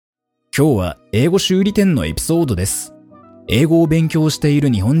今日は英語修理店のエピソードです。英語を勉強している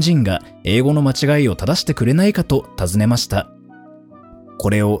日本人が英語の間違いを正してくれないかと尋ねました。こ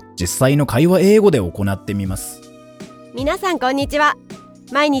れを実際の会話英語で行ってみます。皆さんこんにちは。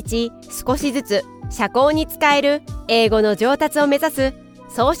毎日少しずつ社交に使える英語の上達を目指す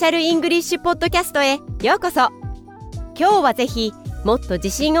ソーシャルイングリッシュポッドキャストへようこそ。今日はぜひもっと自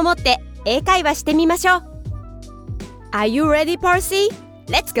信を持って英会話してみましょう。 Are you ready, Percy?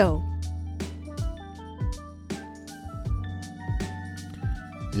 Let's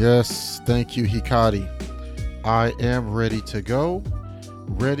go!Yes, thank you, Hikari. I am ready to go,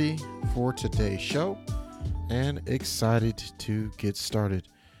 ready for today's show, and excited to get started.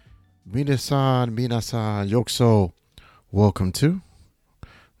 Minasan, yokuso. Welcome to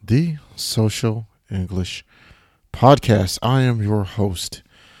the Social English Podcast. I am your host,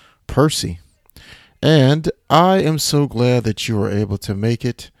 Percy, and I am so glad that you are able to make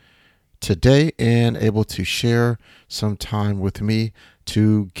it today and able to share some time with me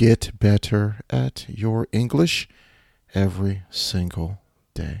to get better at your English every single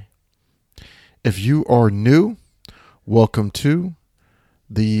day. If you are new, welcome to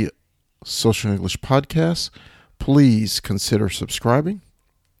the Social English Podcast. Please consider subscribing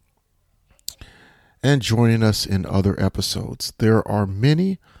and joining us in other episodes. There are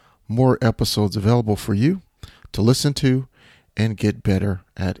many more episodes available for you to listen to and get better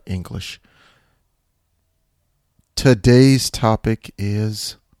at English. Today's topic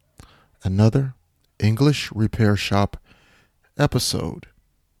is another English repair shop episode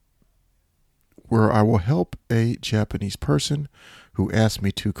where I will help a Japanese person who asked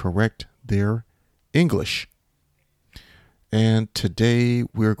me to correct their English. And today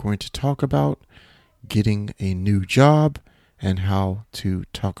we're going to talk about getting a new job and how to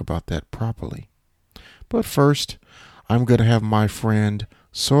talk about that properly. But first, I'm going to have my friend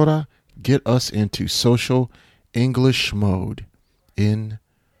Sora get us into social English mode in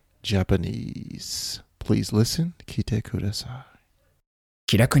Japanese. Please listen, 聞いてください。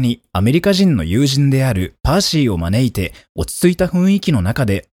気楽にアメリカ人の友人であるパーシーを招いて落ち着いた雰囲気の中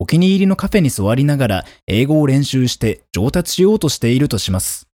でお気に入りのカフェに座りながら英語を練習して上達しようとしているとしま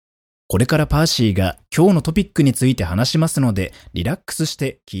す。これからパーシーが今日のトピックについて話しますのでリラックスし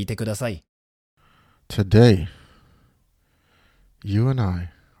て聞いてください。Today, you and I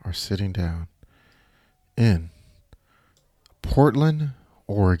are sitting down in Portland,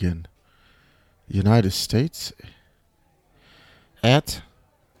 Oregon, United States, at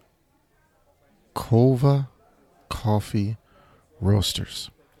Kova Coffee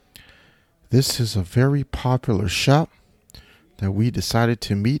Roasters. This is a very popular shop that we decided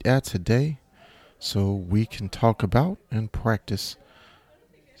to meet at today so we can talk about and practice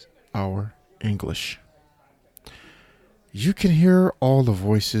our English. You can hear all the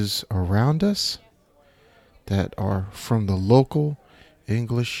voices around us that are from the local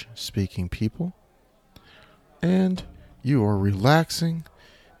English-speaking people, and you are relaxing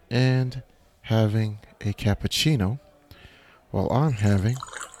and having a cappuccino while I'm having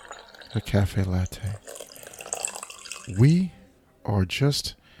a cafe latte. We are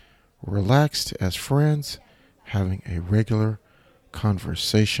just relaxed as friends, having a regular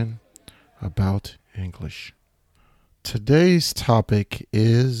conversation about English. Today's topic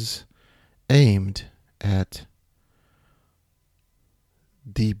is aimed at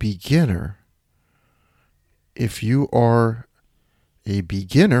the beginner. If you are a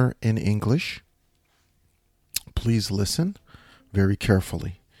beginner in English, please listen very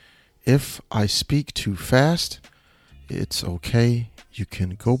carefully. If I speak too fast, it's okay. You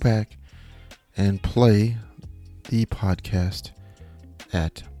can go back and play the podcast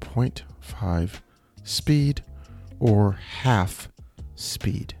at 0.5 speed or half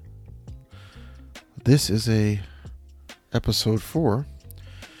speed. This is a episode for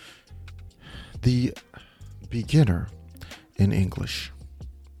the beginner in English.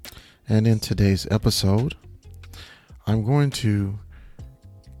 And in today's episode, I'm going to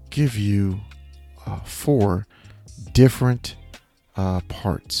give you 4 different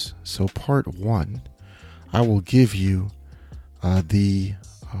parts. So part 1, I will give you the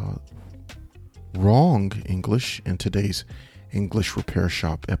wrong English in today's English Repair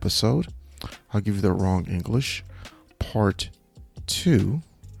Shop episode. I'll give you the wrong English. Part 2,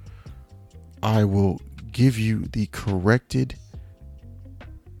 I will give you the corrected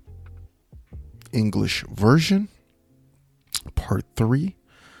English version. Part 3,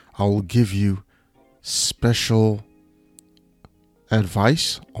 I will give you special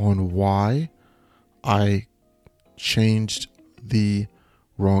advice on why I changed the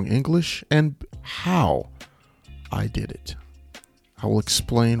wrong English and how I did it. I will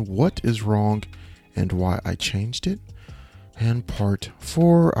explain what is wrong and why I changed it. And part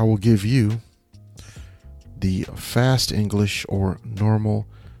 4, I will give you the fast English or normal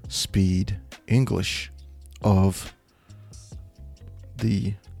speed English of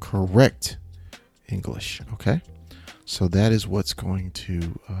the correct English. Okay? So that is what's going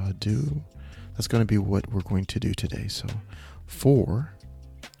to that's going to be what we're going to do today. So 4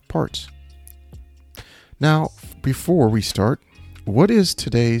 parts. Now, before we start, what is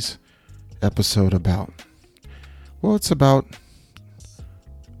today's episode about? Well, it's about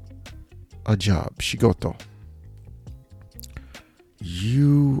a job, shigoto.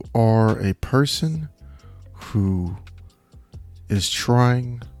 You are a person who is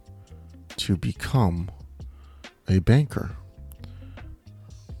trying to become a banker.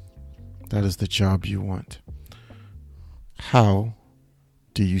 That is the job you want. How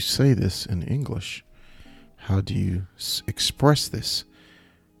do you say this in English? How do you express this?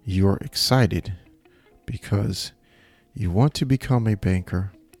 You're excited because you want to become a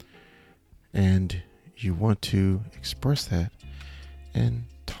banker and you want to express that and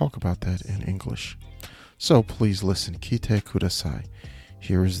talk about that in English. So please listen. Kite kudasai.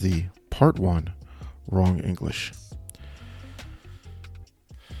 Here is the part 1, wrong English.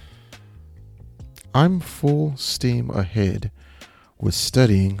 I'm full steam ahead with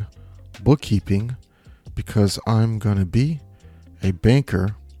studying bookkeeping because I'm going to be a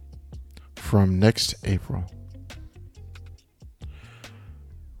banker from next April.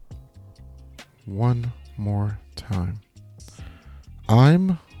 One more time.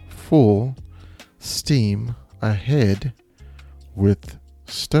 I'm full steam ahead with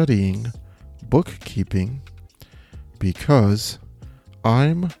studying bookkeeping because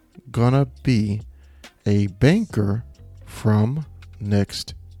I'm gonna be a banker from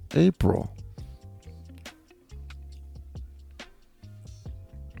next April.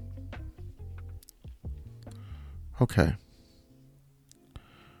 Okay.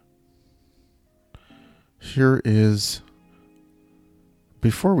 Here is,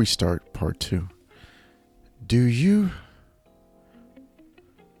 before we start part 2, do you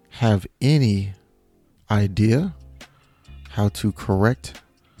have any idea how to correct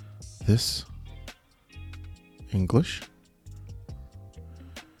this English?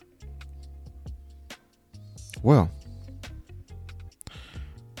 Well,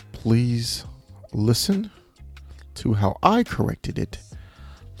 please listen to how I corrected it.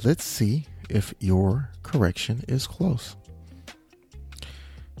 Let's see if your correction is close.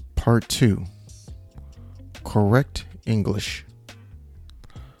 Part 2. Correct English.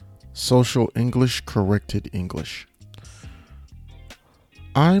 Social English, corrected English.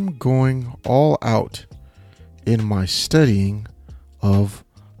 I'm going all out in my studying of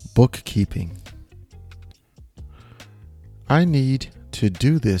bookkeeping. I need to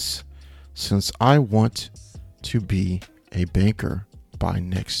do this since I want to be a banker by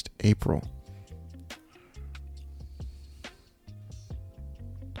next April.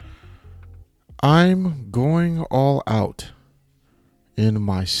 I'm going all out in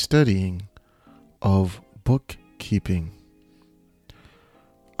my studying of bookkeeping.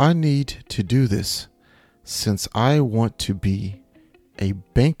 I need to do this since I want to be a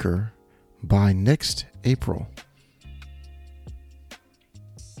banker by next April.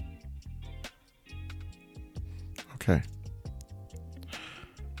 Okay.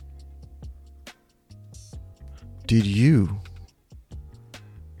 Did you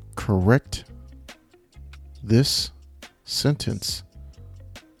correct this sentence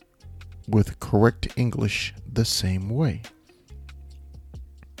with correct English the same way?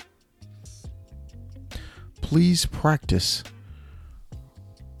 Please practice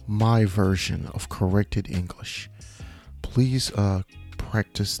my version of corrected English. Please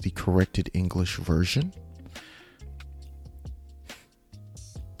practice the corrected English version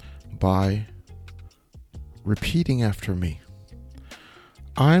by repeating after me.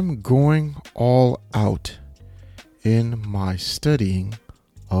 I'm going all out in my studying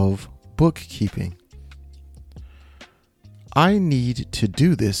of bookkeeping. I need to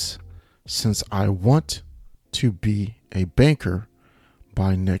do this since I want to be a banker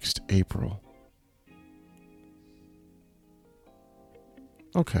by next April.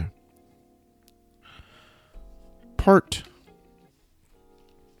 Okay. Part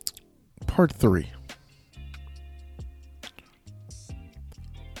 3.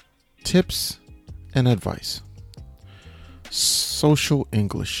 Tips and advice. Social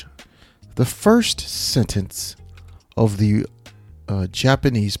English. The first sentence of the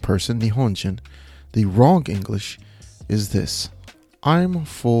Japanese person, Nihonjin, the wrong English is this: I'm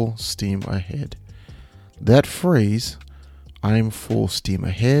full steam ahead. That phrase, I'm full steam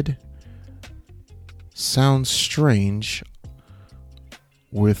ahead sounds strange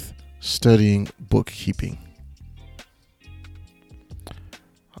with studying bookkeeping.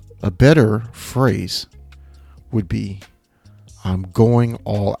 A better phrase would be, I'm going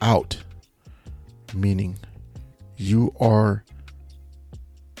all out, meaning you are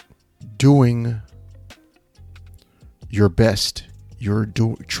doing your best. You're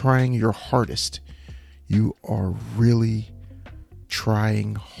trying your hardest. You are really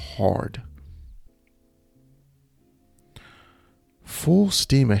trying hard. Full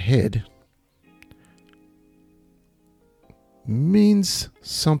steam ahead means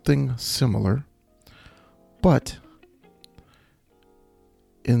something similar, but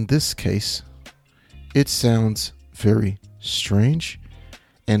in this case, it sounds very strange.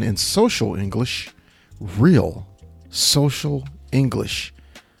 And in social English, real social English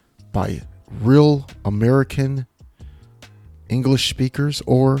by real American English speakers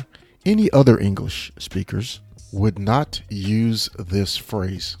or any other English speakers would not use this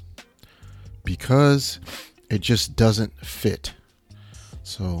phrase because it just doesn't fit.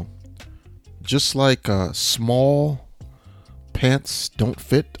 So just like small pants don't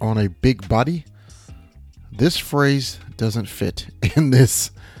fit on a big body, this phrase doesn't fit in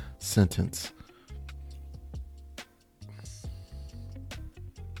this sentence.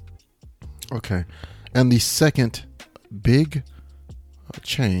 Okay, and the second big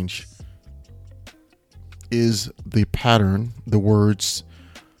change is the pattern, the words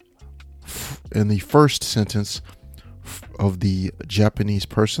in the first sentence of the Japanese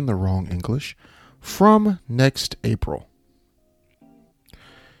person, the wrong English, from next April.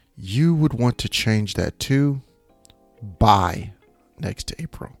 You would want to change that to by next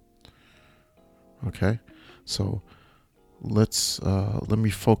April. Okay, so let me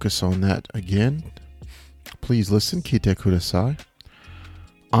focus on that again. Please listen. Kite kudasai.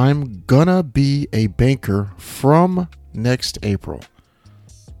 I'm gonna be a banker from next April.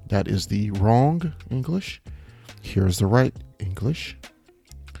 That is the wrong English. Here's the right English.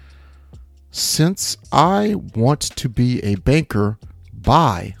 Since I want to be a banker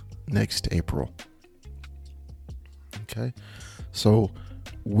by next April. Okay, so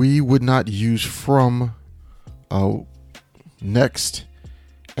we would not use from next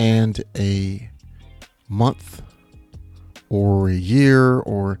and a month or a year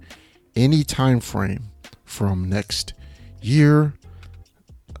or any time frame from next year,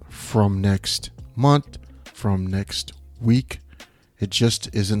 from next month, from next week. It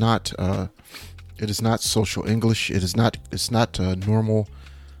just is not. It is not social English. It's not normal,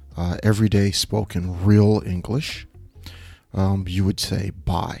 everyday spoken real English. You would say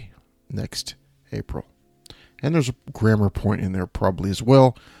by next April. And there's a grammar point in there probably as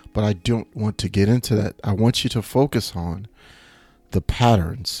well, but I don't want to get into that. I want you to focus on the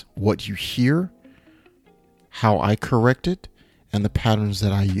patterns, what you hear, how I correct it, and the patterns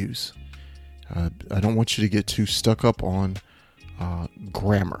that I use. I don't want you to get too stuck up on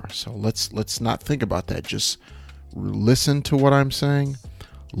grammar. So let's not think about that. Just listen to what I'm saying,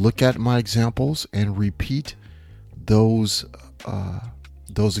 look at my examples, and repeat those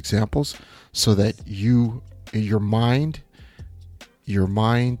examples so that your mind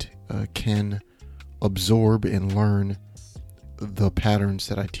can absorb and learn the patterns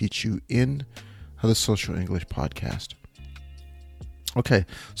that I teach you in the Social English podcast. Okay,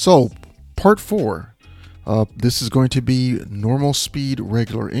 so part 4. This is going to be normal speed,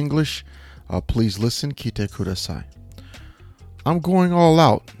 regular English. Please listen. Kite kudasai. I'm going all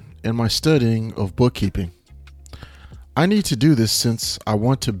out in my studying of bookkeeping. I need to do this since I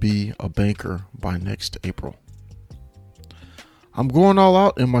want to be a banker by next April. I'm going all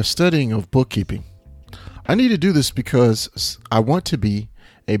out in my studying of bookkeeping. I need to do this because I want to be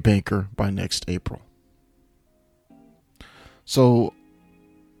a banker by next April. So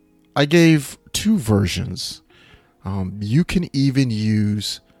I gave 2 versions. You can even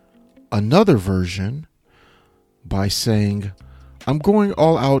use another version by saying, I'm going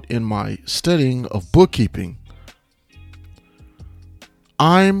all out in my studying of bookkeeping.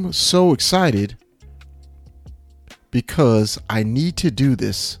 I'm so excited because I need to do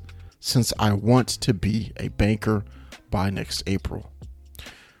this since I want to be a banker by next April.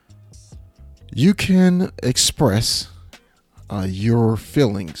 You can express your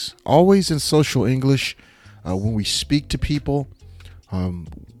feelings. Always in social English, when we speak to people,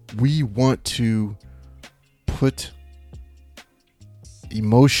 we want to put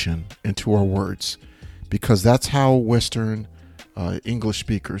emotion into our words because that's how Western English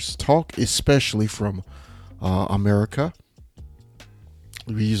speakers talk, especially from America.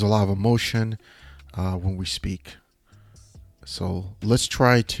 We use a lot of emotion when we speak. So let's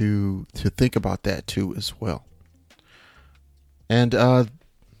try to think about that too as well. And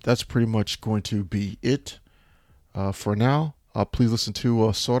that's pretty much going to be it for now. Please listen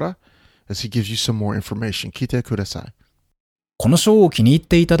to Sora as he gives you some more information. 聞いてください。このショーを気に入っ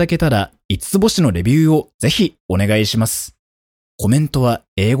ていただけたら、5つ星のレビューをぜひお願いします。コメントは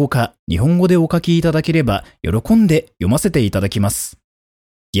英語か日本語でお書きいただければ喜んで読ませていただきます。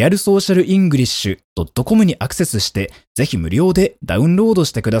realsocialenglish.com にアクセスしてぜひ無料でダウンロード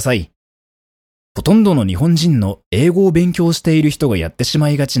してください。ほとんどの日本人の英語を勉強している人がやってしま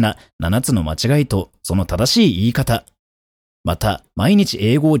いがちな7つの間違いとその正しい言い方。また、毎日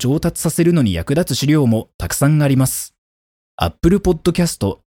英語を上達させるのに役立つ資料もたくさんあります。Apple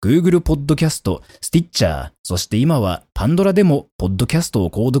Podcast、Google Podcast、Stitcher、そして今はパンドラでもポッドキャストを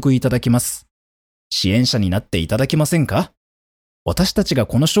購読いただきます。支援者になっていただけませんか？私たちが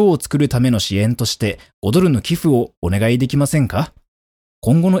このショーを作るための支援として5ドルの寄付をお願いできませんか？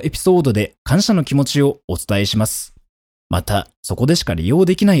今後のエピソードで感謝の気持ちをお伝えします。また、そこでしか利用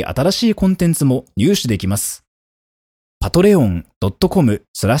できない新しいコンテンツも入手できます。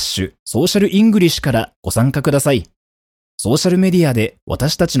patreon.com/socialenglish からご参加ください。ソーシャルメディアで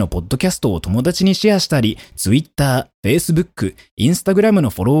私たちのポッドキャストを友達にシェアしたり、Twitter、Facebook、Instagram の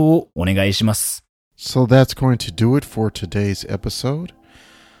フォローをお願いします。So that's going to do it for today's episode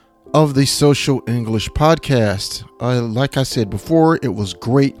of the Social English Podcast. Like I said before, it was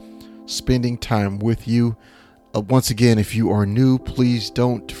great spending time with you. Once again, if you are new, please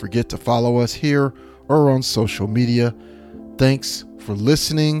don't forget to follow us here or on social media. Thanks for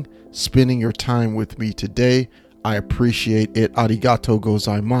listening, spending your time with me today. I appreciate it. Arigatou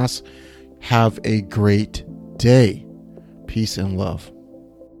gozaimasu. Have a great day. Peace and love.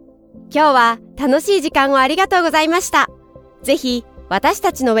 今日は楽しい時間をありがとうございました。ぜひ私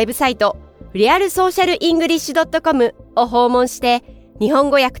たちのウェブサイト realsocialenglish.com を訪問して日本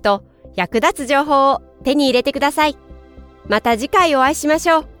語訳と役立つ情報を手に入れてください。また次回お会いしまし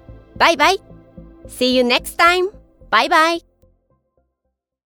ょう。バイバイ。See you next time. Bye bye.